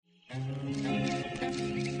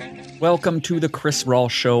Welcome to the Chris Rawl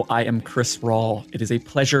Show. I am Chris Rawl. It is a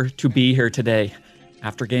pleasure to be here today.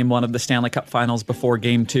 After Game 1 of the Stanley Cup Finals, before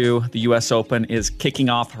Game 2, the U.S. Open is kicking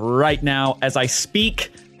off right now as I speak.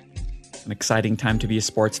 An exciting time to be a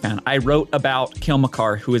sports fan. I wrote about Cale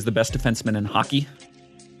Makar, who is the best defenseman in hockey,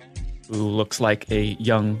 who looks like a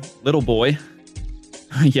young little boy,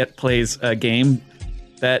 yet plays a game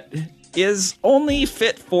that is only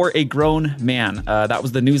fit for a grown man. That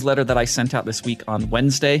was the newsletter that I sent out this week on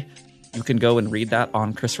Wednesday. You can go and read that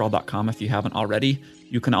on chrisrawl.com if you haven't already.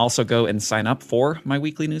 You can also go and sign up for my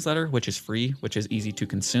weekly newsletter, which is free, which is easy to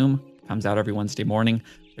consume. Comes out every Wednesday morning.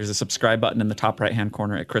 There's a subscribe button in the top right-hand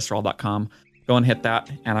corner at chrisrawl.com. Go and hit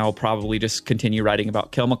that, and I will probably just continue writing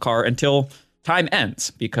about Cale Makar until time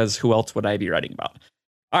ends, because who else would I be writing about?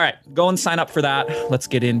 All right, go and sign up for that. Let's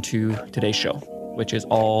get into today's show, which is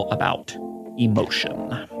all about emotion.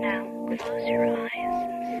 Now, close your eyes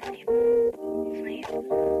and sleep.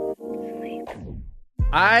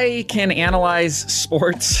 I can analyze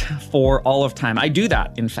sports for all of time. I do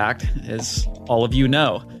that, in fact, as all of you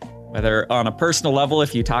know. Whether on a personal level,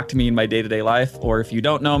 if you talk to me in my day-to-day life, or if you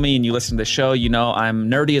don't know me and you listen to the show, you know I'm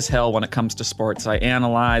nerdy as hell when it comes to sports. I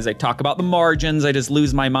analyze, I talk about the margins, I just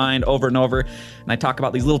lose my mind over and over, and I talk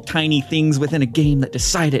about these little tiny things within a game that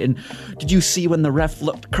decide it. And did you see when the ref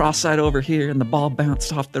looked cross-eyed over here and the ball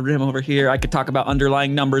bounced off the rim over here? I could talk about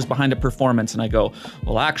underlying numbers behind a performance, and I go,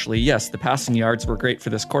 well, actually, yes, the passing yards were great for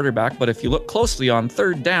this quarterback, but if you look closely on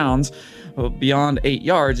third downs, beyond 8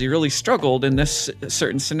 yards, he really struggled in this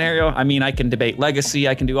certain scenario. I mean, I can debate legacy.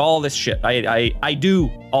 I can do all this shit. I do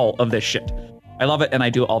all of this shit. I love it, and I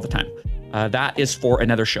do it all the time. That is for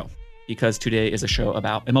another show, because today is a show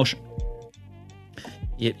about emotion.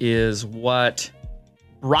 It is what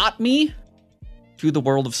brought me to the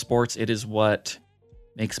world of sports. It is what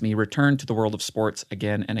makes me return to the world of sports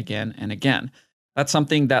again and again and again. That's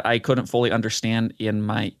something that I couldn't fully understand in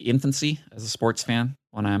my infancy as a sports fan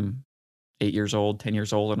when I'm 8 years old, 10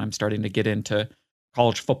 years old, and I'm starting to get into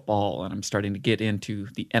college football, and I'm starting to get into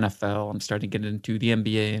the NFL, I'm starting to get into the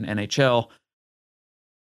NBA and NHL.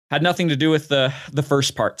 Had nothing to do with the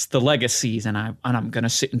first parts, the legacies, and I'm going to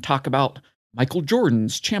sit and talk about Michael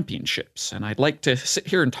Jordan's championships, and I'd like to sit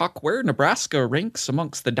here and talk where Nebraska ranks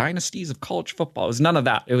amongst the dynasties of college football. It was none of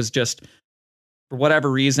that. It was just, for whatever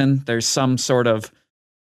reason, there's some sort of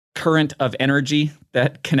current of energy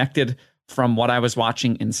that connected from what I was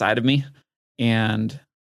watching inside of me. And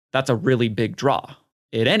that's a really big draw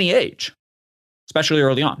at any age, especially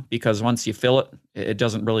early on, because once you feel it, it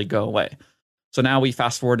doesn't really go away. So now we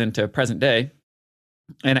fast forward into present day,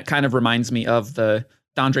 and it kind of reminds me of the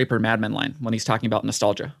Don Draper Mad Men line when he's talking about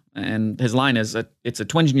nostalgia. And his line is, it's a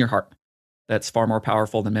twinge in your heart that's far more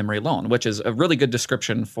powerful than memory alone, which is a really good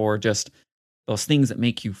description for just those things that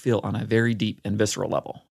make you feel on a very deep and visceral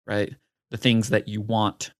level, right? The things that you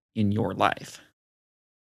want in your life.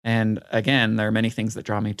 And again, there are many things that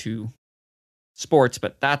draw me to sports,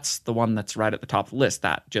 but that's the one that's right at the top of the list.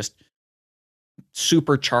 That just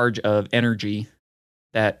supercharge of energy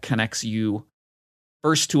that connects you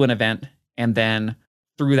first to an event, and then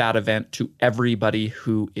through that event to everybody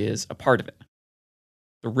who is a part of it.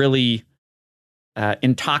 The really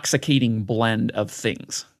intoxicating blend of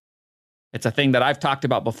things. It's a thing that I've talked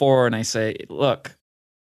about before, and I say, look,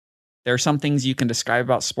 there are some things you can describe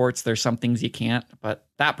about sports. There's some things you can't. But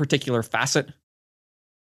that particular facet,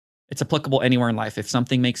 it's applicable anywhere in life. If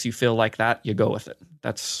something makes you feel like that, you go with it.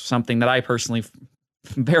 That's something that I personally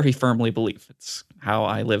very firmly believe. It's how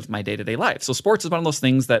I live my day-to-day life. So sports is one of those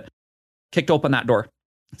things that kicked open that door.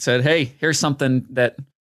 Said, hey, here's something that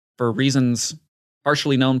for reasons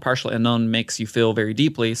partially known, partially unknown makes you feel very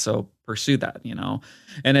deeply. So pursue that, you know.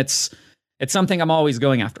 And it's something I'm always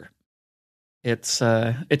going after. It's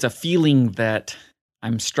a feeling that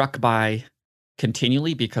I'm struck by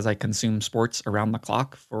continually because I consume sports around the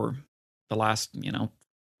clock for the last,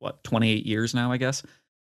 28 years now, I guess.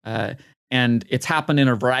 And it's happened in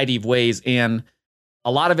a variety of ways. And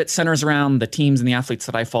a lot of it centers around the teams and the athletes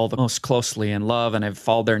that I follow the most closely and love. And I've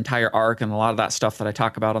followed their entire arc and a lot of that stuff that I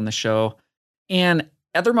talk about on the show. And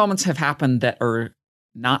other moments have happened that are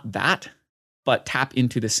not that, but tap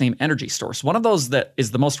into the same energy source. One of those that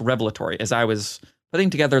is the most revelatory as I was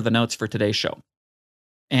putting together the notes for today's show.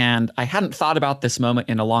 And I hadn't thought about this moment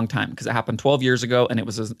in a long time because it happened 12 years ago and it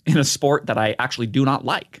was in a sport that I actually do not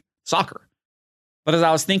like, soccer. But as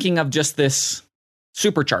I was thinking of just this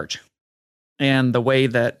supercharge and the way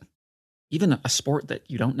that even a sport that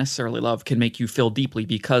you don't necessarily love can make you feel deeply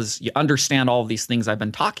because you understand all of these things I've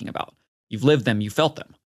been talking about. You've lived them, you felt them.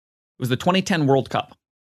 It was the 2010 World Cup.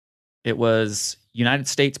 It was United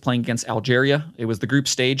States playing against Algeria. It was the group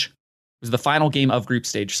stage. was the final game of group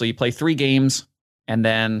stage. So you play 3 games, and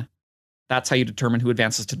then that's how you determine who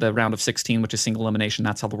advances to the round of 16, which is single elimination.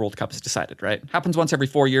 That's how the World Cup is decided, right? Happens once every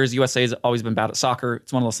 4 years. USA has always been bad at soccer.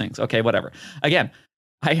 It's one of those things. Okay, whatever. Again,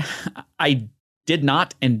 I did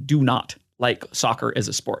not and do not like soccer as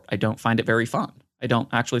a sport. I don't find it very fun. I don't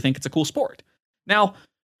actually think it's a cool sport. Now,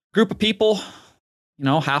 group of people,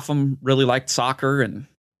 half of them really liked soccer, and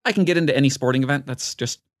I can get into any sporting event. That's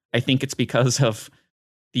just, I think it's because of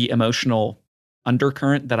the emotional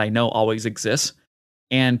undercurrent that I know always exists.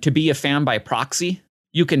 And to be a fan by proxy,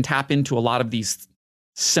 you can tap into a lot of these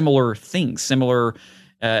similar things, similar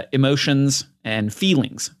emotions and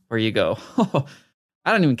feelings where you go, oh,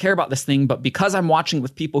 I don't even care about this thing, but because I'm watching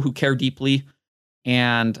with people who care deeply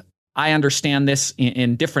and I understand this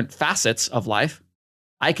in different facets of life,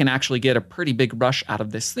 I can actually get a pretty big rush out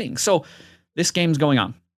of this thing. So this game's going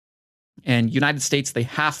on. And United States, they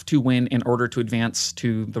have to win in order to advance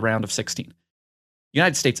to the round of 16.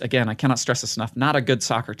 United States, again, I cannot stress this enough, not a good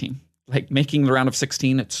soccer team. Like making the round of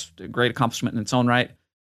 16, it's a great accomplishment in its own right.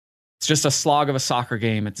 It's just a slog of a soccer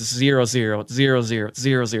game. It's 0-0, it's 0-0, it's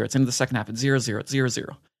 0-0. It's into the second half, it's 0-0, it's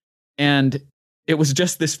 0-0. And it was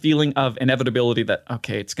just this feeling of inevitability that,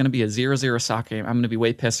 okay, it's going to be a 0-0 soccer game. I'm going to be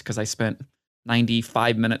way pissed because I spent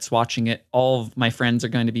 95 minutes watching it. All of my friends are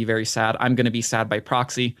going to be very sad. I'm going to be sad by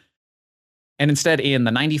proxy. And instead, in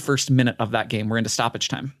the 91st minute of that game, we're into stoppage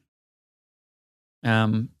time.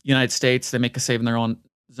 United States, they make a save in their own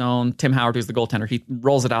zone. Tim Howard, who's the goaltender, he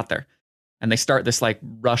rolls it out there. And they start this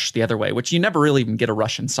rush the other way, which you never really even get a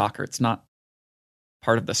rush in soccer. It's not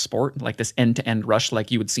part of the sport, like this end-to-end rush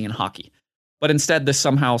like you would see in hockey. But instead, this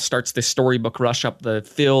somehow starts this storybook rush up the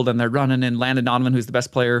field, and they're running in. Landon Donovan, who's the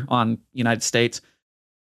best player on United States,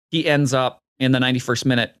 he ends up in the 91st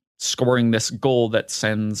minute scoring this goal that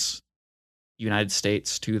sends United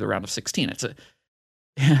States to the round of 16. It's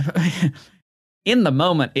in the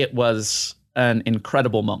moment, it was an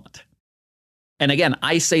incredible moment. And again,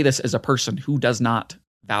 I say this as a person who does not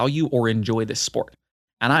value or enjoy this sport.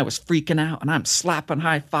 And I was freaking out, and I'm slapping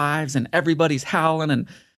high fives, and everybody's howling and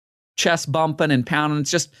chest bumping and pounding. It's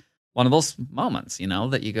just one of those moments,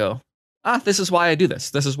 that you go, this is why I do this.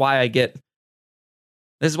 This is why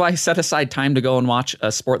I set aside time to go and watch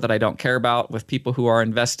a sport that I don't care about with people who are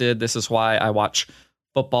invested. This is why I watch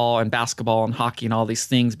football and basketball and hockey and all these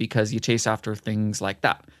things, because you chase after things like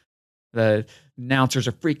that. The announcers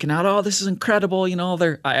are freaking out. Oh, this is incredible.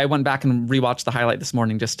 I went back and rewatched the highlight this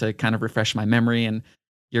morning just to kind of refresh my memory. And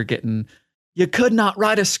you could not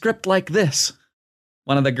write a script like this.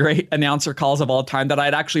 One of the great announcer calls of all time that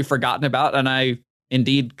I'd actually forgotten about. And I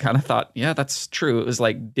indeed kind of thought, yeah, that's true. It was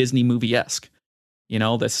like Disney movie-esque.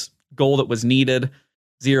 This goal that was needed,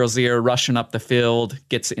 0-0, rushing up the field,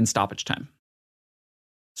 gets in stoppage time.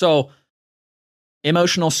 So,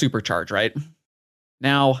 emotional supercharge, right?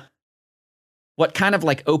 Now, what kind of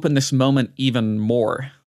opened this moment even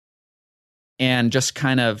more and just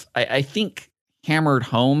kind of, I think, hammered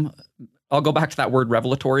home, I'll go back to that word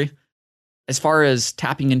revelatory, as far as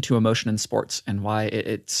tapping into emotion in sports and why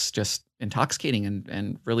it's just intoxicating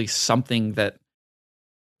and really something that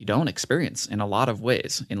you don't experience in a lot of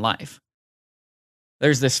ways in life.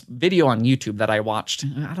 There's this video on YouTube that I watched,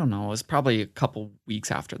 I don't know, it was probably a couple weeks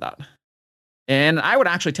after that. And I would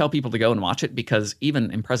actually tell people to go and watch it, because even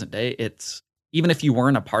in present day, even if you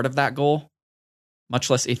weren't a part of that goal, much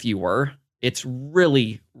less if you were, it's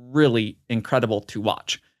really, really incredible to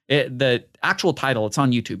watch. The actual title, it's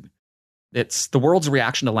on YouTube. It's the world's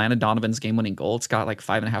reaction to Landon Donovan's game-winning goal. It's got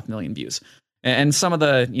 5.5 million views. And some of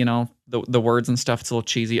the, the words and stuff, it's a little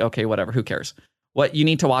cheesy. Okay, whatever, who cares? What you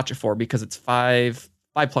need to watch it for, because it's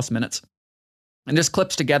 5+ minutes. And just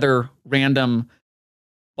clips together random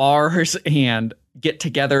bars and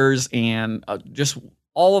get-togethers and just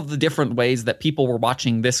all of the different ways that people were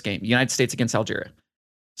watching this game, United States against Algeria,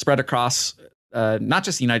 spread across not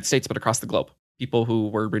just the United States, but across the globe. People who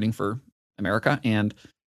were rooting for America. And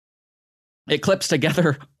it clips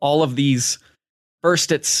together all of these.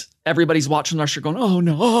 First, it's everybody's watching Russia going, oh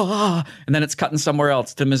no, and then it's cutting somewhere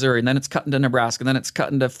else to Missouri, and then it's cutting to Nebraska, and then it's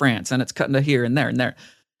cutting to France, and it's cutting to here and there and there.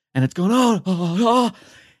 And it's going, oh.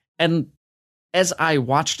 And as I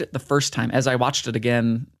watched it the first time, as I watched it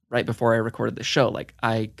again right before I recorded the show,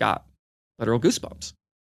 I got literal goosebumps.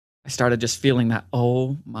 I started just feeling that,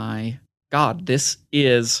 oh my God, this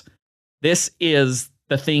is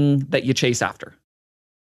the thing that you chase after.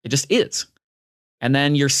 It just is. And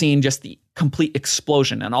then you're seeing just the complete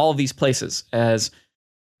explosion in all of these places. As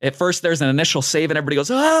at first there's an initial save and everybody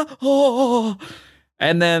goes, oh.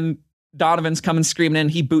 And then Donovan's coming screaming in,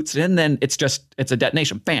 he boots it in, then it's a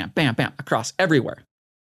detonation. Bam, bam, bam, across everywhere.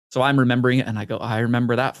 So I'm remembering it and I go, I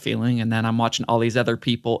remember that feeling. And then I'm watching all these other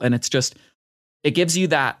people. And it's just, it gives you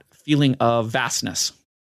that feeling of vastness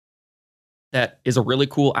that is a really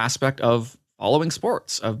cool aspect of following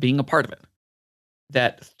sports, of being a part of it.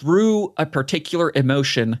 That through a particular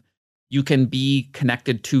emotion, you can be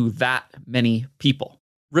connected to that many people.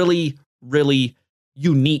 Really, really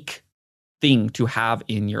unique thing to have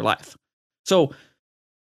in your life. So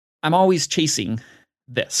I'm always chasing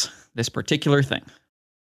this particular thing.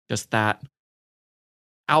 Just that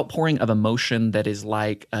outpouring of emotion that is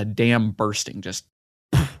like a dam bursting, just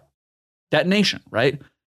detonation, right?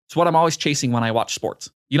 It's what I'm always chasing when I watch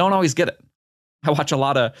sports. You don't always get it. I watch a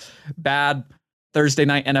lot of bad Thursday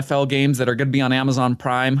night NFL games that are going to be on Amazon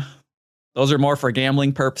Prime. Those are more for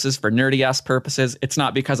gambling purposes, for nerdy-ass purposes. It's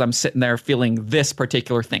not because I'm sitting there feeling this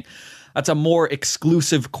particular thing. That's a more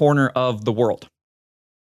exclusive corner of the world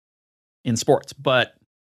in sports, but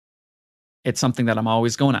it's something that I'm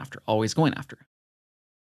always going after, always going after.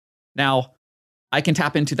 Now, I can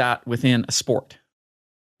tap into that within a sport.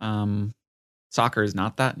 Soccer is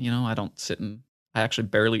not that, I don't sit and I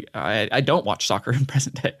actually I don't watch soccer in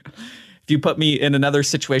present day. If you put me in another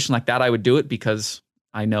situation like that, I would do it because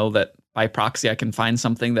I know that by proxy, I can find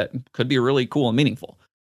something that could be really cool and meaningful.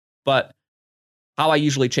 But how I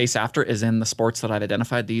usually chase after is in the sports that I've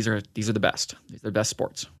identified. These are the best. These are the best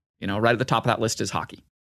sports. Right at the top of that list is hockey,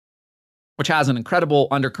 which has an incredible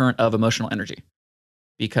undercurrent of emotional energy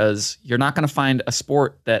because you're not going to find a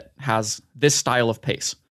sport that has this style of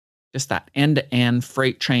pace. Just that end-to-end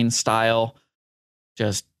freight train style,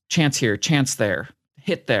 just chance here, chance there,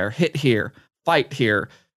 hit here, fight here,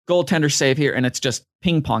 goaltender save here, and it's just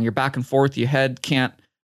ping pong. You're back and forth. Your head can't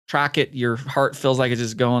track it. Your heart feels like it's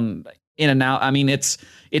just going in and out. I mean, it's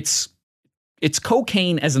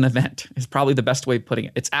cocaine as an event is probably the best way of putting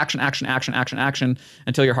it. It's action, action, action, action, action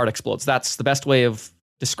until your heart explodes. That's the best way of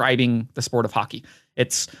describing the sport of hockey.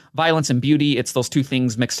 It's violence and beauty. It's those two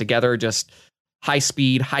things mixed together, just high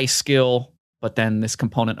speed, high skill, but then this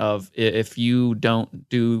component of if you don't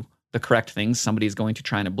do the correct things, somebody's going to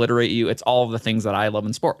try and obliterate you. It's all of the things that I love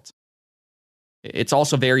in sports. It's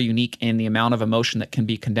also very unique in the amount of emotion that can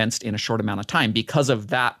be condensed in a short amount of time because of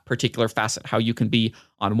that particular facet, how you can be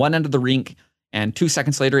on one end of the rink and 2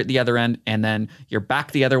 seconds later at the other end, and then you're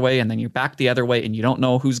back the other way, and then you're back the other way, and you don't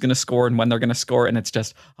know who's going to score and when they're going to score, and it's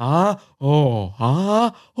just, oh.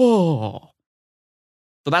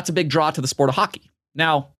 So that's a big draw to the sport of hockey.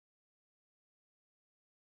 Now,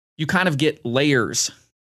 you kind of get layers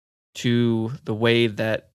to the way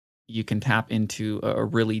that you can tap into a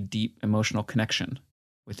really deep emotional connection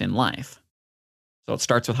within life. So it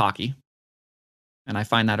starts with hockey, and I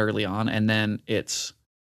find that early on, and then it's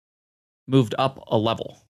moved up a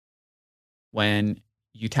level when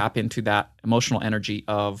you tap into that emotional energy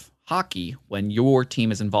of hockey when your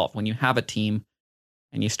team is involved, when you have a team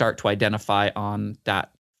and you start to identify on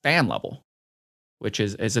that fan level, which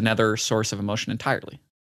is another source of emotion entirely.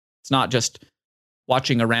 It's not just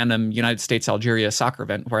watching a random United States-Algeria soccer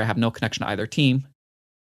event where I have no connection to either team.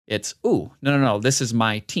 It's, no, this is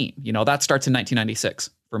my team. That starts in 1996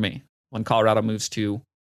 for me when Colorado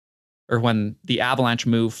when the Avalanche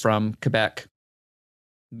moved from Quebec,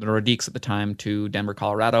 the Nordiques at the time, to Denver,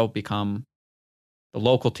 Colorado, become the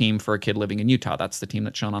local team for a kid living in Utah. That's the team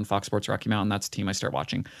that's shown on Fox Sports Rocky Mountain. That's the team I start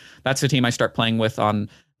watching. That's the team I start playing with on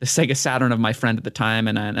the Sega Saturn of my friend at the time.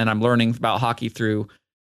 And I'm learning about hockey through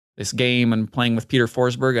this game and playing with Peter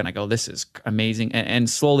Forsberg. And I go, this is amazing. And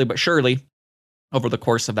slowly but surely, over the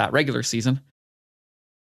course of that regular season,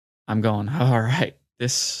 I'm going, all right,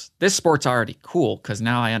 this sport's already cool because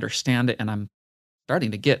now I understand it. And I'm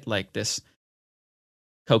starting to get like this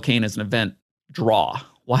cocaine as an event draw.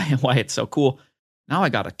 Why it's so cool. Now I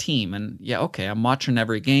got a team, and I'm watching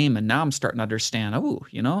every game, and now I'm starting to understand,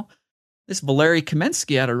 this Valeri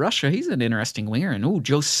Kamensky out of Russia, he's an interesting winger, and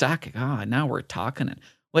Joe Sakic, now we're talking, and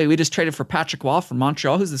wait, we just traded for Patrick Wall from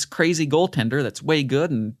Montreal, who's this crazy goaltender that's way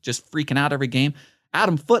good and just freaking out every game.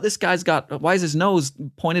 Adam Foote, this guy's why is his nose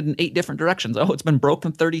pointed in 8 different directions? Oh, it's been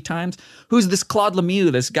broken 30 times. Who's this Claude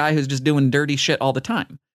Lemieux, this guy who's just doing dirty shit all the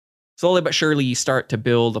time? Slowly but surely, you start to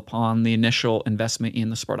build upon the initial investment in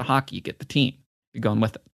the sport of hockey. You get the team. You're going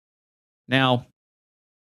with it. Now,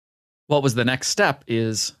 what was the next step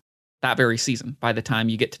is that very season, by the time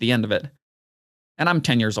you get to the end of it. And I'm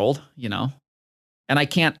 10 years old, and I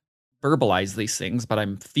can't verbalize these things, but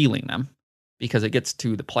I'm feeling them because it gets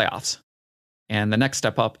to the playoffs. And the next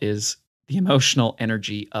step up is the emotional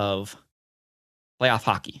energy of playoff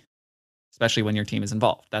hockey, especially when your team is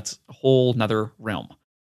involved. That's a whole nother realm.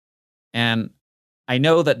 And I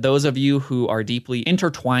know that those of you who are deeply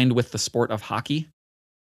intertwined with the sport of hockey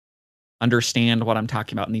understand what I'm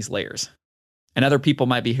talking about in these layers. And other people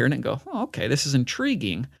might be hearing it and go, oh, okay, this is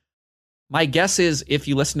intriguing. My guess is if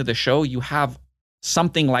you listen to the show, you have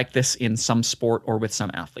something like this in some sport or with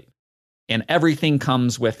some athlete. And everything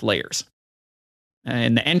comes with layers.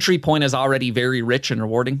 And the entry point is already very rich and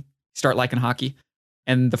rewarding. Start liking hockey.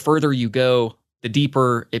 And the further you go, the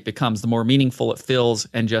deeper it becomes, the more meaningful it feels,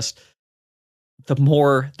 and just the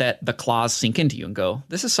more that the claws sink into you and go,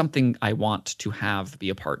 this is something I want to have be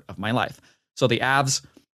a part of my life. So the Avs,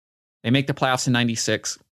 they make the playoffs in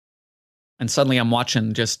 96. And suddenly I'm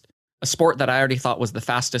watching just a sport that I already thought was the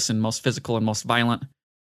fastest and most physical and most violent.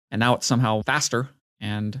 And now it's somehow faster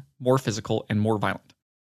and more physical and more violent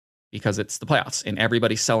because it's the playoffs and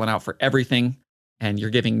everybody's selling out for everything and you're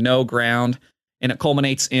giving no ground. And it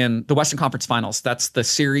culminates in the Western Conference Finals. That's the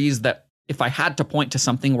series that if I had to point to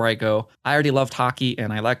something where I go, I already loved hockey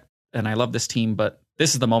and I love this team, but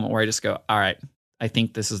this is the moment where I just go, all right, I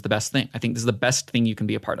think this is the best thing. I think this is the best thing you can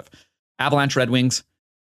be a part of. Avalanche Red Wings,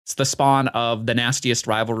 it's the spawn of the nastiest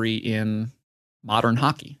rivalry in modern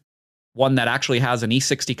hockey. One that actually has an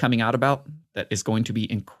E60 coming out about that is going to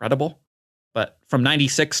be incredible. But from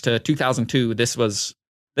 96 to 2002, this was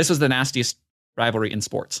the nastiest rivalry in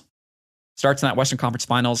sports. Starts in that Western Conference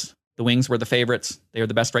Finals. The Wings were the favorites. They were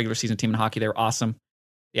the best regular season team in hockey. They were awesome.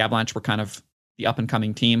 The Avalanche were kind of the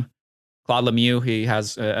up-and-coming team. Claude Lemieux, he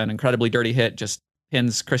has an incredibly dirty hit, just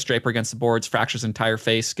pins Chris Draper against the boards, fractures his entire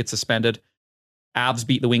face, gets suspended. Avs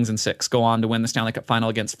beat the Wings in 6, go on to win the Stanley Cup final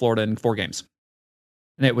against Florida in 4 games.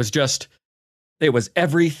 And it was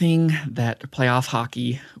everything that playoff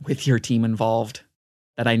hockey with your team involved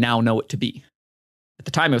that I now know it to be. At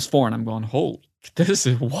the time it was foreign. I'm going, holy,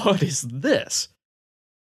 what is this?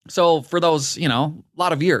 So for those, a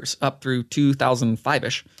lot of years up through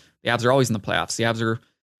 2005-ish, the Avs are always in the playoffs. The Avs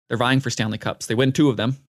they're vying for Stanley Cups. They win 2 of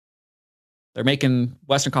them. They're making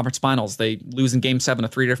Western Conference Finals. They lose in Game 7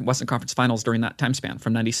 of 3 different Western Conference Finals during that time span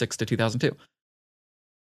from 96 to 2002.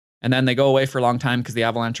 And then they go away for a long time because the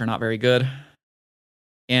Avalanche are not very good.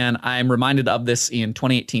 And I'm reminded of this in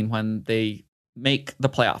 2018 when they make the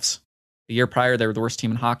playoffs. The year prior, they were the worst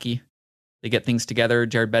team in hockey. They get things together.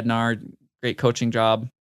 Jared Bednar, great coaching job.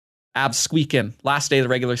 Avs squeak in. Last day of the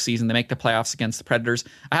regular season, they make the playoffs against the Predators.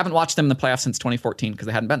 I haven't watched them in the playoffs since 2014 because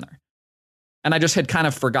they hadn't been there. And I just had kind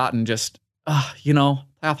of forgotten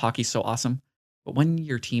playoff hockey's so awesome. But when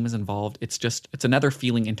your team is involved, it's another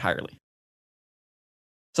feeling entirely.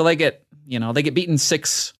 So they get beaten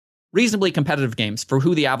 6 reasonably competitive games for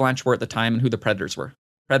who the Avalanche were at the time and who the Predators were.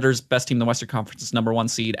 Predators, best team in the Western Conference, is number 1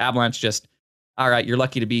 seed. Avalanche just, all right, you're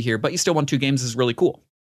lucky to be here, but you still won 2 games. This is really cool.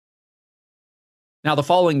 Now, the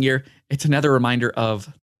following year, it's another reminder of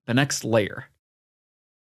the next layer,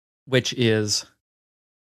 which is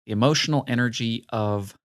the emotional energy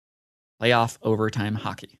of playoff overtime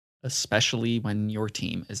hockey, especially when your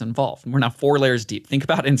team is involved. And we're now 4 layers deep. Think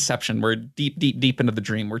about Inception. We're deep, deep, deep into the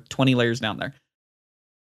dream. We're 20 layers down there.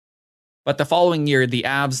 But the following year, the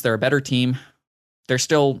Avs, they're a better team. They're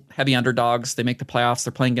still heavy underdogs. They make the playoffs.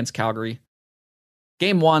 They're playing against Calgary.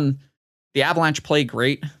 Game 1, the Avalanche play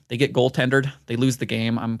great. They get goaltendered. They lose the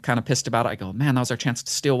game. I'm kind of pissed about it. I go, man, that was our chance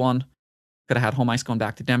to steal one. Could have had home ice going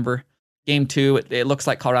back to Denver. Game 2, it looks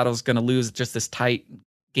like Colorado's going to lose just this tight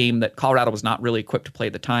game that Colorado was not really equipped to play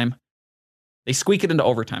at the time. They squeak it into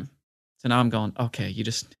overtime. So now I'm going, okay, you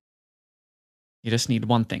just need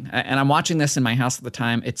one thing. And I'm watching this in my house at the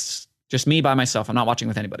time. It's just me by myself. I'm not watching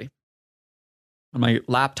with anybody. On my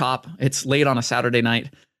laptop, it's late on a Saturday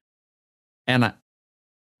night. And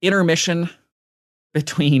intermission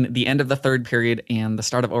between the end of the 3rd period and the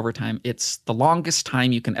start of overtime, it's the longest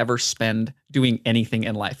time you can ever spend doing anything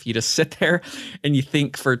in life. You just sit there and you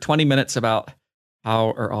think for 20 minutes about how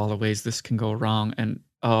are all the ways this can go wrong. And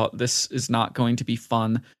this is not going to be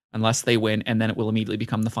fun unless they win. And then it will immediately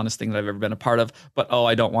become the funnest thing that I've ever been a part of. But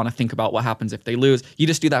I don't want to think about what happens if they lose. You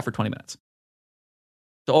just do that for 20 minutes.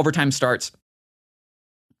 So overtime starts.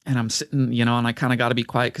 And I'm sitting, and I kind of got to be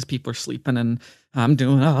quiet because people are sleeping and I'm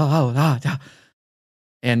doing,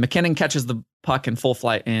 and McKinnon catches the puck in full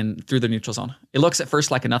flight and through the neutral zone. It looks at first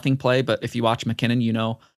like a nothing play, but if you watch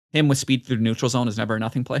McKinnon, him with speed through the neutral zone is never a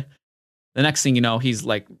nothing play. The next thing you know, he's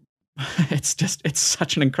like, it's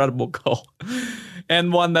such an incredible goal.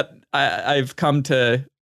 And one that I've come to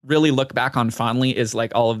really look back on fondly is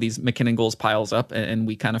like all of these McKinnon goals piles up and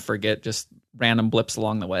we kind of forget just random blips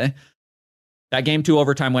along the way. That Game 2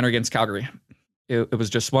 overtime winner against Calgary, it was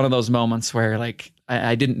just one of those moments where like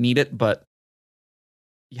I didn't need it, but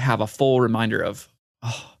you have a full reminder of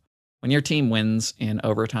when your team wins in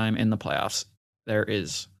overtime in the playoffs, there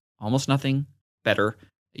is almost nothing better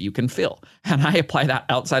that you can feel. And I apply that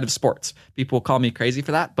outside of sports. People will call me crazy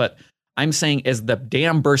for that, but I'm saying as the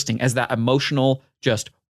dam bursting, as that emotional just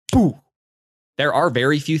boo. There are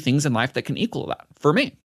very few things in life that can equal that for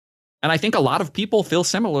me. And I think a lot of people feel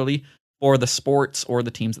similarly for the sports or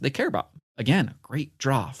the teams that they care about. Again, a great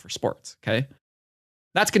draw for sports, okay?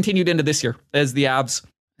 That's continued into this year as the Avs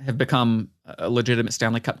have become a legitimate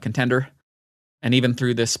Stanley Cup contender. And even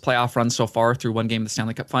through this playoff run so far, through one game of the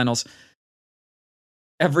Stanley Cup Finals,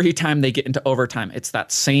 every time they get into overtime, it's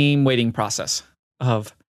that same waiting process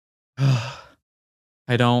of,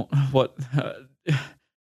 I don't know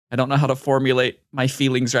how to formulate my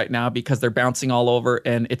feelings right now because they're bouncing all over,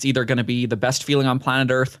 and it's either going to be the best feeling on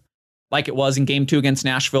planet Earth, like it was in Game 2 against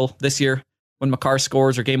Nashville this year when Makar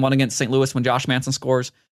scores, or Game 1 against St. Louis when Josh Manson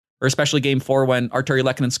scores, or especially Game 4 when Artturi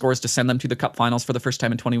Lehkonen scores to send them to the Cup Finals for the first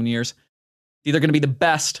time in 21 years. It's either going to be the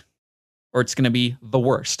best or it's going to be the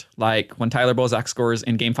worst, like when Tyler Bozak scores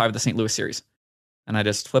in Game 5 of the St. Louis series. And I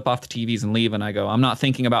just flip off the TVs and leave, and I go, I'm not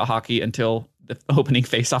thinking about hockey until the opening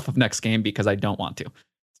face-off of next game because I don't want to.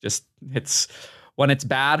 It's when it's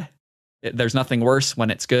bad, there's nothing worse.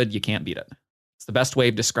 When it's good, you can't beat it. It's the best way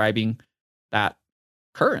of describing that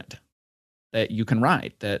current that you can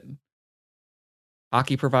ride, that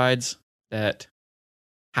hockey provides, that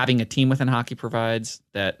having a team within hockey provides,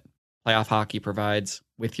 that playoff hockey provides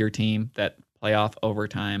with your team, that playoff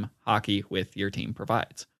overtime hockey with your team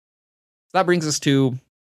provides. So that brings us to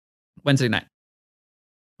Wednesday night,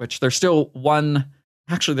 which there's still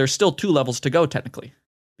two levels to go technically.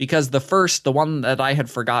 Because the one that I had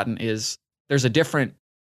forgotten is there's a different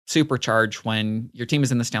supercharge when your team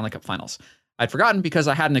is in the Stanley Cup Finals. I'd forgotten because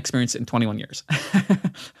I hadn't experienced it in 21 years,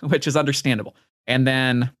 which is understandable. And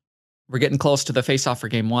then we're getting close to the face-off for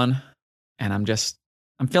Game 1, and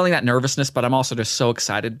I'm feeling that nervousness, but I'm also just so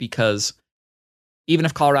excited because even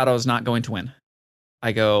if Colorado is not going to win,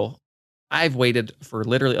 I've waited for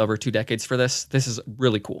literally over 2 decades for this. This is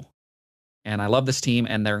really cool. And I love this team,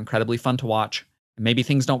 and they're incredibly fun to watch. Maybe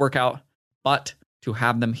things don't work out, but to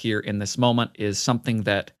have them here in this moment is something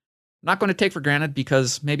that I'm not going to take for granted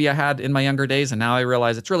because maybe I had in my younger days, and now I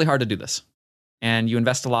realize it's really hard to do this. And you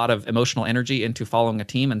invest a lot of emotional energy into following a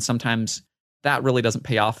team, and sometimes that really doesn't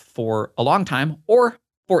pay off for a long time or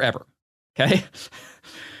forever, okay?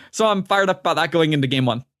 So I'm fired up about that going into Game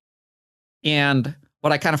 1. And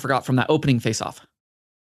what I kind of forgot from that opening face-off,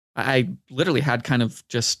 I literally had kind of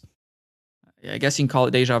just, I guess you can call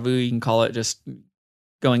it deja vu, you can call it just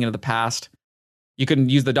going into the past. You can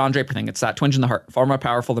use the Don Draper thing. It's that twinge in the heart, far more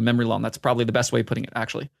powerful than memory alone. That's probably the best way of putting it,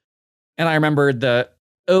 actually. And I remember the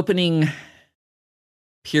opening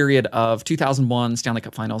period of 2001 Stanley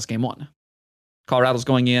Cup Finals Game 1. Colorado's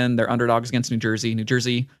going in, they're underdogs against New Jersey. New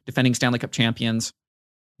Jersey, defending Stanley Cup champions,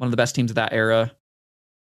 one of the best teams of that era.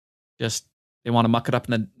 Just, they want to muck it up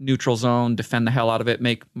in the neutral zone, defend the hell out of it,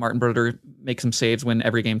 make Martin Brodeur make some saves, win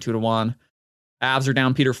every game 2-1. Avs are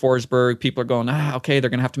down Peter Forsberg. People are going, okay, they're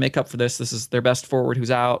going to have to make up for this. This is their best forward who's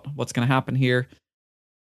out. What's going to happen here?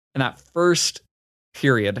 And that first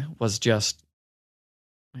period was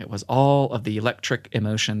it was all of the electric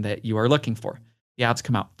emotion that you are looking for. The Avs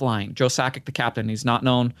come out flying. Joe Sakic, the captain, he's not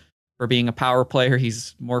known for being a power player.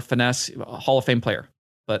 He's more finesse, a Hall of Fame player,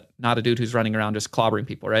 but not a dude who's running around just clobbering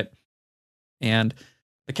people, right? And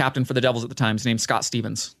the captain for the Devils at the time, his name's Scott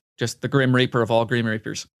Stevens, just the Grim Reaper of all Grim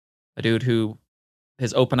Reapers. A dude who,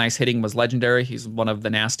 his open ice hitting was legendary. He's one of the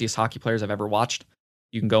nastiest hockey players I've ever watched.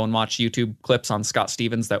 You can go and watch YouTube clips on Scott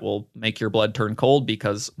Stevens that will make your blood turn cold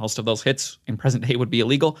because most of those hits in present day would be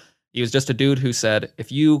illegal. He was just a dude who said,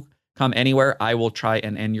 if you come anywhere, I will try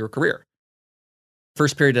and end your career.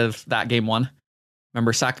 First period of that Game 1,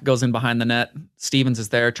 remember Sakic goes in behind the net. Stevens is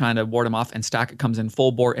there trying to ward him off, and Sakic comes in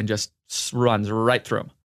full bore and just runs right through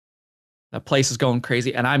him. The place is going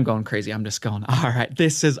crazy, and I'm going crazy. I'm just going, all right,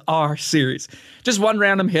 this is our series. Just one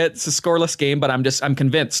random hit. It's a scoreless game, but I'm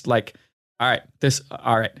convinced, like, all right.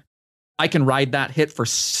 I can ride that hit for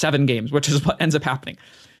 7 games, which is what ends up happening.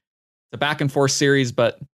 It's a back and forth series,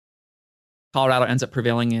 but Colorado ends up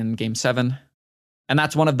prevailing in Game 7. And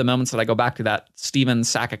that's one of the moments that I go back to, that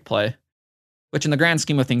Stevens-Sakic play, which in the grand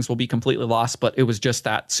scheme of things will be completely lost, but it was just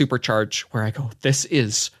that supercharge where I go, this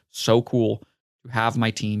is so cool to have my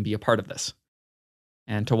team be a part of this.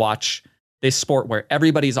 And to watch this sport where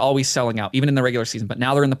everybody's always selling out, even in the regular season, but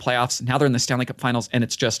now they're in the playoffs, now they're in the Stanley Cup Finals, and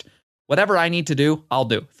it's just, whatever I need to do, I'll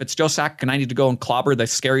do. If it's Joe Sakic and I need to go and clobber the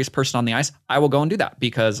scariest person on the ice, I will go and do that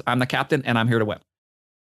because I'm the captain and I'm here to win.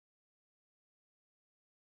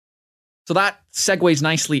 So that segues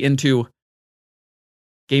nicely into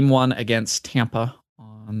Game 1 against Tampa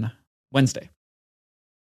on Wednesday.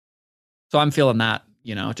 So I'm feeling that,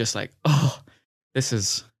 just like, this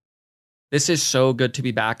is This is so good to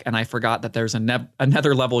be back, and I forgot that there's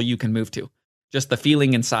another level you can move to. Just the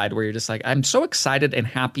feeling inside where you're just like, I'm so excited and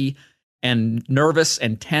happy and nervous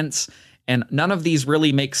and tense, and none of these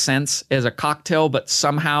really make sense as a cocktail, but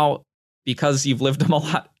somehow, because you've lived them a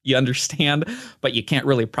lot, you understand, but you can't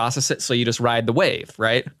really process it, so you just ride the wave,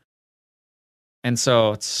 right? And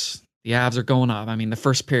so the Avs are going up. I mean, the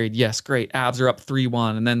first period, yes, great. Avs are up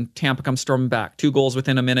 3-1, and then Tampa comes storming back. 2 goals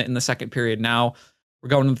within a minute in the second period. Now we're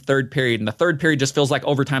going to the third period, and the third period just feels like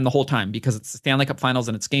overtime the whole time because it's the Stanley Cup Finals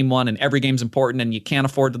and it's game 1, and every game's important, and you can't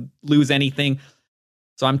afford to lose anything.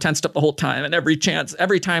 So I'm tensed up the whole time, and every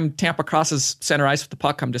time Tampa crosses center ice with the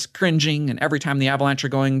puck, I'm just cringing, and every time the Avalanche are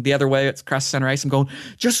going the other way, it's across center ice, I'm going,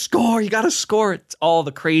 just score, you got to score. It's all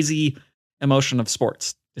the crazy emotion of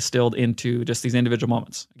sports distilled into just these individual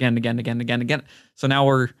moments again. So now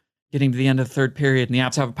we're getting to the end of the third period, and the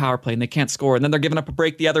Avs have a power play, and they can't score, and then they're giving up a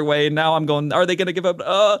break the other way, and now I'm going, are they going to give up?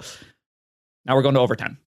 Now we're going to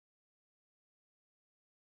overtime.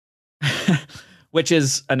 Which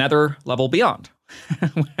is another level beyond.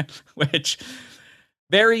 Which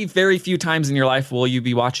very, very few times in your life will you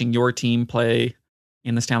be watching your team play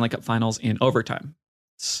in the Stanley Cup Finals in overtime.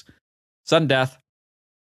 It's sudden death.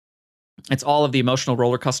 It's all of the emotional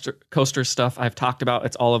roller coaster stuff I've talked about.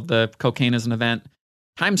 It's all of the cocaine as an event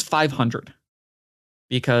times 500,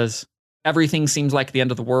 because everything seems like the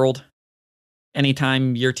end of the world.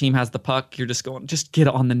 Anytime your team has the puck, you're just going, just get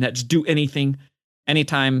on the net, just do anything.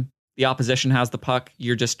 Anytime the opposition has the puck,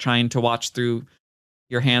 you're just trying to watch through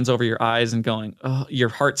your hands over your eyes and going, oh, your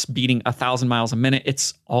heart's beating 1,000 miles a minute.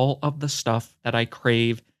 It's all of the stuff that I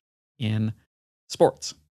crave in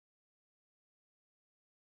sports.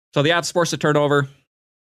 So the Avs force a turnover.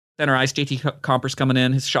 Center ice, JT Compher's coming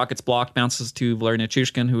in. His shot gets blocked, bounces to Valeri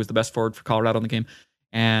Nichushkin, who was the best forward for Colorado in the game.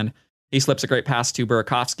 And he slips a great pass to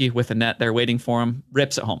Burakovsky with a net there waiting for him,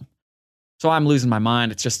 rips it home. So I'm losing my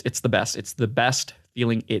mind. It's the best. It's the best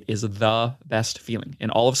feeling. It is the best feeling in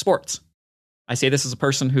all of sports. I say this as a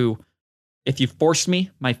person who, if you forced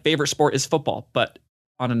me, my favorite sport is football. But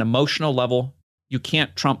on an emotional level, you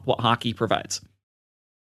can't trump what hockey provides.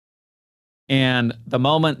 And the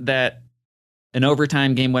moment that an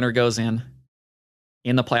overtime game winner goes in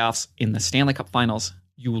the playoffs, in the Stanley Cup Finals,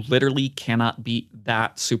 you literally cannot beat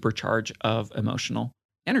that supercharge of emotional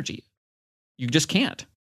energy. You just can't.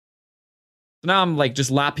 So now I'm like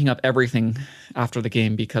just lapping up everything after the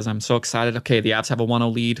game because I'm so excited. Okay, the Avs have a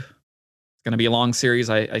 1-0 lead. It's going to be a long series.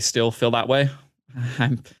 I still feel that way.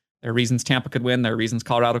 There are reasons Tampa could win. There are reasons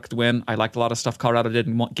Colorado could win. I liked a lot of stuff Colorado did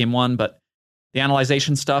in game 1, but the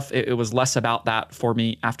analyzation stuff, it was less about that for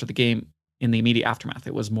me after the game in the immediate aftermath.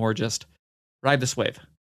 It was more just ride this wave.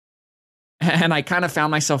 And I kind of found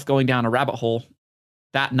myself going down a rabbit hole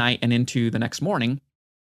that night and into the next morning,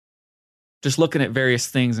 just looking at various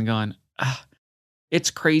things and going, it's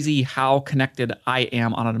crazy how connected I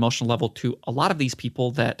am on an emotional level to a lot of these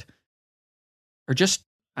people that are just,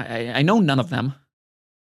 I know none of them.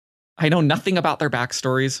 I know nothing about their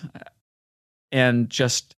backstories. And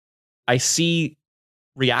just, I see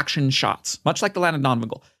reaction shots, much like the Landon Donovan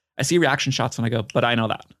goal. I see reaction shots when I go, but I know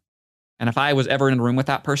that. And if I was ever in a room with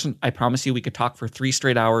that person, I promise you we could talk for 3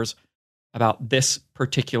 straight hours about this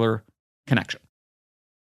particular connection.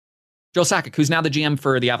 Joe Sakic, who's now the GM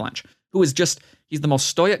for the Avalanche, who is just, he's the most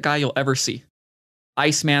stoic guy you'll ever see.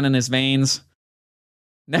 Iceman in his veins.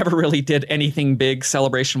 Never really did anything big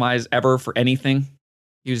celebration-wise ever for anything.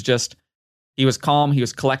 He was calm, he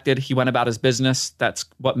was collected, he went about his business. That's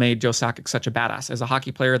what made Joe Sakic such a badass. As a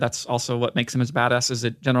hockey player, that's also what makes him as badass as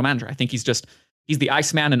a general manager. I think he's the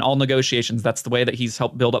Iceman in all negotiations. That's the way that he's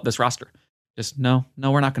helped build up this roster. Just, no,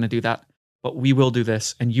 we're not going to do that. But we will do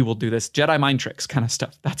this, and you will do this. Jedi mind tricks kind of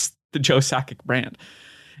stuff. That's the Joe Sakic brand.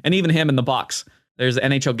 And even him in the box. There's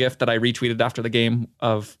an NHL gift that I retweeted after the game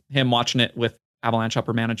of him watching it with Avalanche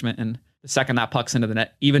upper management, and the second that puck's into the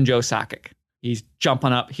net, even Joe Sakic, he's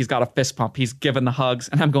jumping up, he's got a fist pump, he's giving the hugs,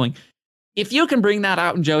 and I'm going, if you can bring that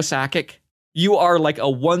out in Joe Sakic, you are like a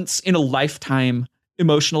once-in-a-lifetime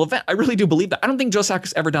emotional event. I really do believe that. I don't think Joe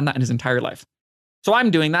Sakic's ever done that in his entire life. So I'm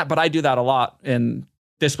doing that, but I do that a lot, and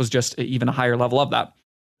this was just even a higher level of that.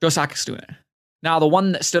 Joe Sakic's doing it. Now, the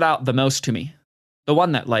one that stood out the most to me, the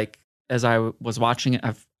one that, like, as I was watching it,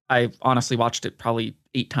 I've honestly watched it probably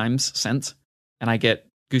 8 times since, and I get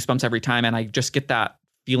goosebumps every time, and I just get that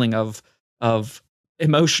feeling of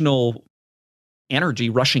emotional energy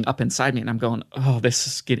rushing up inside me, and I'm going, oh,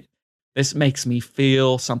 this makes me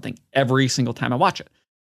feel something every single time I watch it.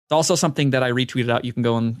 It's also something that I retweeted out. You can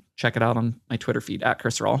go and check it out on my Twitter feed at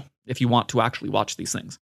Chris Rawl if you want to actually watch these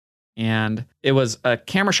things. And it was a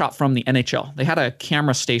camera shot from the NHL. They had a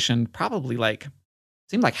camera station probably like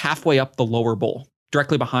seemed like halfway up the lower bowl,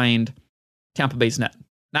 directly behind Tampa Bay's net.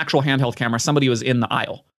 An actual handheld camera. Somebody was in the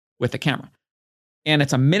aisle with the camera. And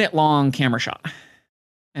it's a minute-long camera shot.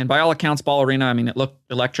 And by all accounts, Ball Arena, I mean, it looked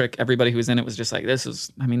electric. Everybody who was in it was just like, this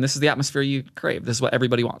is the atmosphere you crave. This is what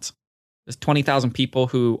everybody wants. There's 20,000 people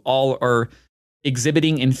who all are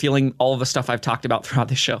exhibiting and feeling all of the stuff I've talked about throughout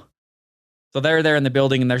this show. So they're there in the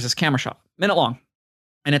building, and there's this camera shot, minute long.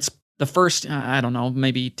 And it's the first, I don't know,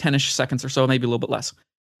 maybe 10-ish seconds or so, maybe a little bit less.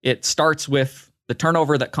 It starts with the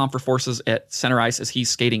turnover that Compher forces at center ice as he's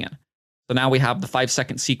skating in. So now we have the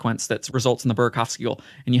 5-second sequence that results in the Burakovsky goal.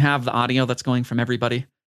 And you have the audio that's going from everybody.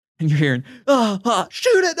 And you're hearing,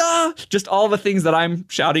 shoot it, just all the things that I'm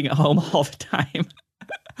shouting at home all the time.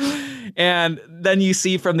 And then you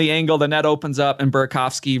see from the angle, the net opens up and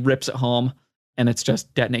Burakovsky rips it home. And it's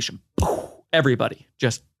just detonation. Everybody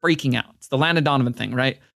just freaking out. It's the Landon Donovan thing,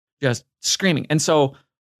 right? Just screaming. And so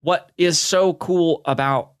what is so cool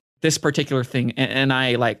about this particular thing, and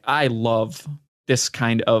I love this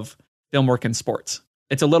kind of film work in sports.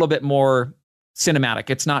 It's a little bit more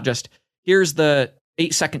cinematic. It's not just, here's the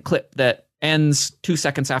 8-second clip that ends 2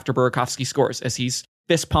 seconds after Burakovsky scores as he's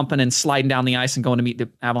fist pumping and sliding down the ice and going to meet the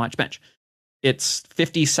Avalanche bench. It's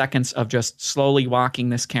 50 seconds of just slowly walking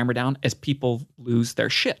this camera down as people lose their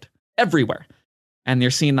shit everywhere. And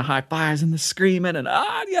you're seeing the high fives and the screaming and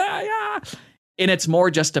yeah. And it's more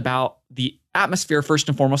just about the atmosphere first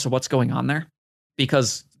and foremost of what's going on there,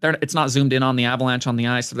 because it's not zoomed in on the Avalanche on the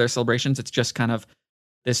ice of their celebrations. It's just kind of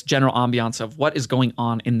this general ambiance of what is going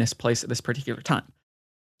on in this place at this particular time.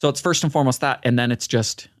 So it's first and foremost that, and then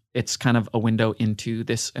it's kind of a window into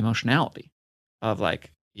this emotionality of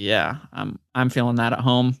like, yeah, I'm feeling that at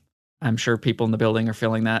home. I'm sure people in the building are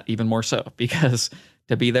feeling that even more so, because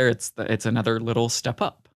to be there, it's another little step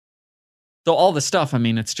up. So all this stuff, I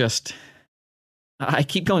mean, it's just, I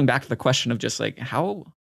keep going back to the question of just like, how,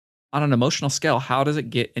 on an emotional scale, how does it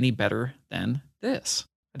get any better than this?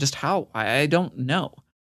 Just how? I don't know.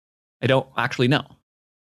 I don't actually know.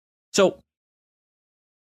 So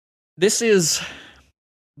this is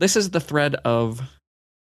the thread of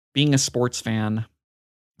being a sports fan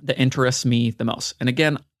that interests me the most. And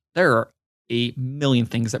again, there are a million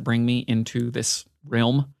things that bring me into this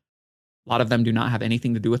realm. A lot of them do not have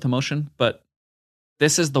anything to do with emotion, but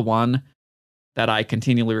this is the one that I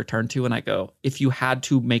continually return to, and I go, if you had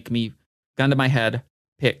to make me, gun to my head,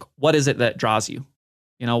 pick, what is it that draws you?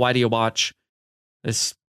 You know, why do you watch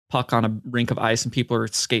this puck on a rink of ice and people are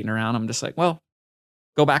skating around? I'm just like, well,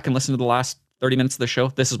 go back and listen to the last 30 minutes of the show.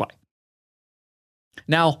 This is why.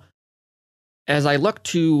 Now, as I look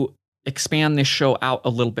to expand this show out a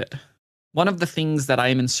little bit, one of the things that I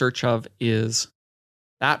am in search of is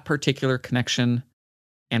that particular connection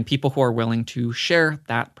and people who are willing to share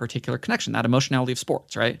that particular connection, that emotionality of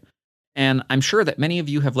sports, right? And I'm sure that many of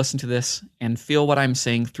you have listened to this and feel what I'm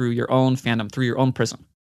saying through your own fandom, through your own prism.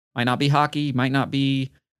 Might not be hockey, might not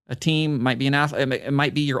be a team, might be an athlete, it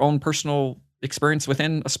might be your own personal experience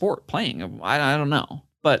within a sport, playing. I don't know.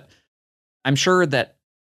 But I'm sure that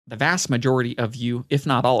the vast majority of you, if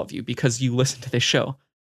not all of you, because you listen to this show,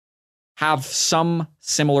 have some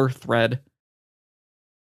similar thread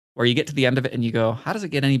where you get to the end of it and you go, how does it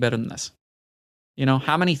get any better than this? You know,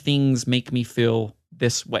 how many things make me feel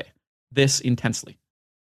this way, this intensely?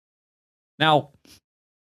 Now,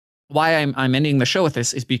 why I'm ending the show with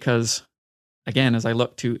this is because, again, as I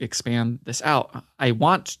look to expand this out, I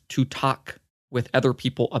want to talk with other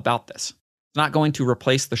people about this. It's not going to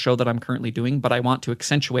replace the show that I'm currently doing, but I want to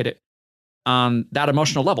accentuate it on that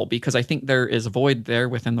emotional level, because I think there is a void there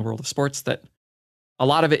within the world of sports that a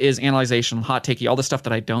lot of it is analyzation, hot takey, all the stuff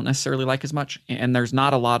that I don't necessarily like as much. And there's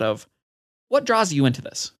not a lot of what draws you into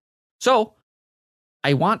this. So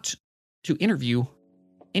I want to interview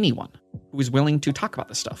anyone who is willing to talk about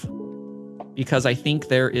this stuff, because I think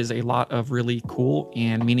there is a lot of really cool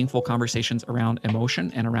and meaningful conversations around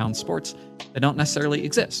emotion and around sports that don't necessarily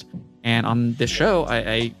exist. And on this show,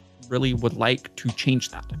 I really would like to change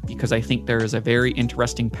that, because I think there is a very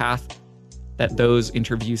interesting path that those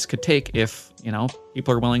interviews could take if, you know,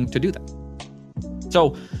 people are willing to do that.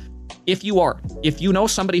 So if you know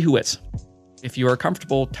somebody who is, if you are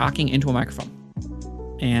comfortable talking into a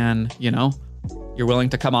microphone and, you know, you're willing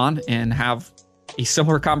to come on and have a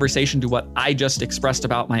similar conversation to what I just expressed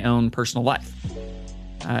about my own personal life,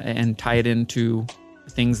 and tie it into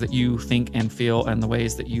things that you think and feel and the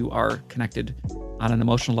ways that you are connected on an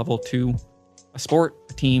emotional level to a sport,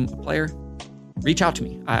 a team, a player, reach out to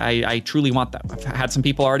me. I truly want that. I've had some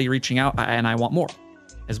people already reaching out, and I want more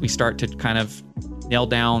as we start to kind of nail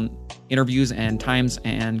down interviews and times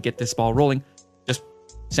and get this ball rolling. Just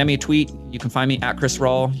send me a tweet. You can find me at Chris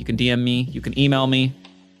Rawl. You can DM me. You can email me.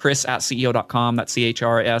 chris@ceo.com. That's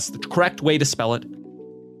CHRIS, the correct way to spell it.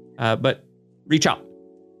 But reach out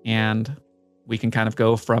and we can kind of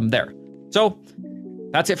go from there. So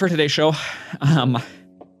that's it for today's show.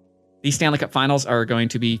 These Stanley Cup finals are going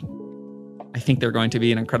to be, I think they're going to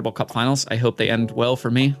be an incredible cup finals. I hope they end well for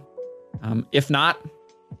me. If not,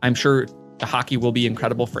 I'm sure the hockey will be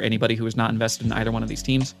incredible for anybody who is not invested in either one of these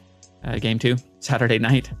teams. Game 2, Saturday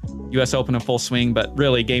night, US Open in full swing, but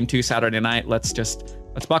really Game 2, Saturday night. Let's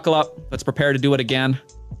buckle up. Let's prepare to do it again.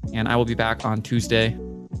 And I will be back on Tuesday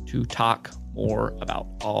to talk more about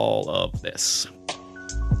all of this.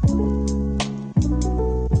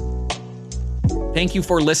 Thank you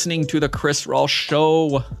for listening to the Chris Rawl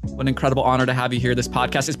Show. What an incredible honor to have you here. This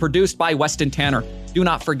podcast is produced by Weston Tanner. Do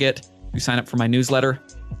not forget to sign up for my newsletter.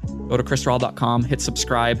 Go to chrisrawl.com, hit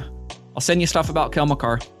subscribe. I'll send you stuff about Cale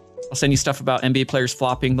Makar. I'll send you stuff about NBA players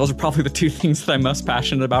flopping. Those are probably the two things that I'm most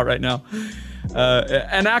passionate about right now.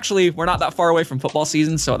 And actually, we're not that far away from football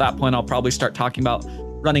season, so at that point, I'll probably start talking about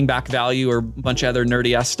running back value or a bunch of other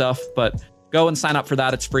nerdy-ass stuff. But go and sign up for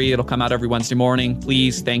that. It's free. It'll come out every Wednesday morning.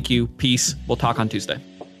 Please, thank you, peace. We'll talk on Tuesday.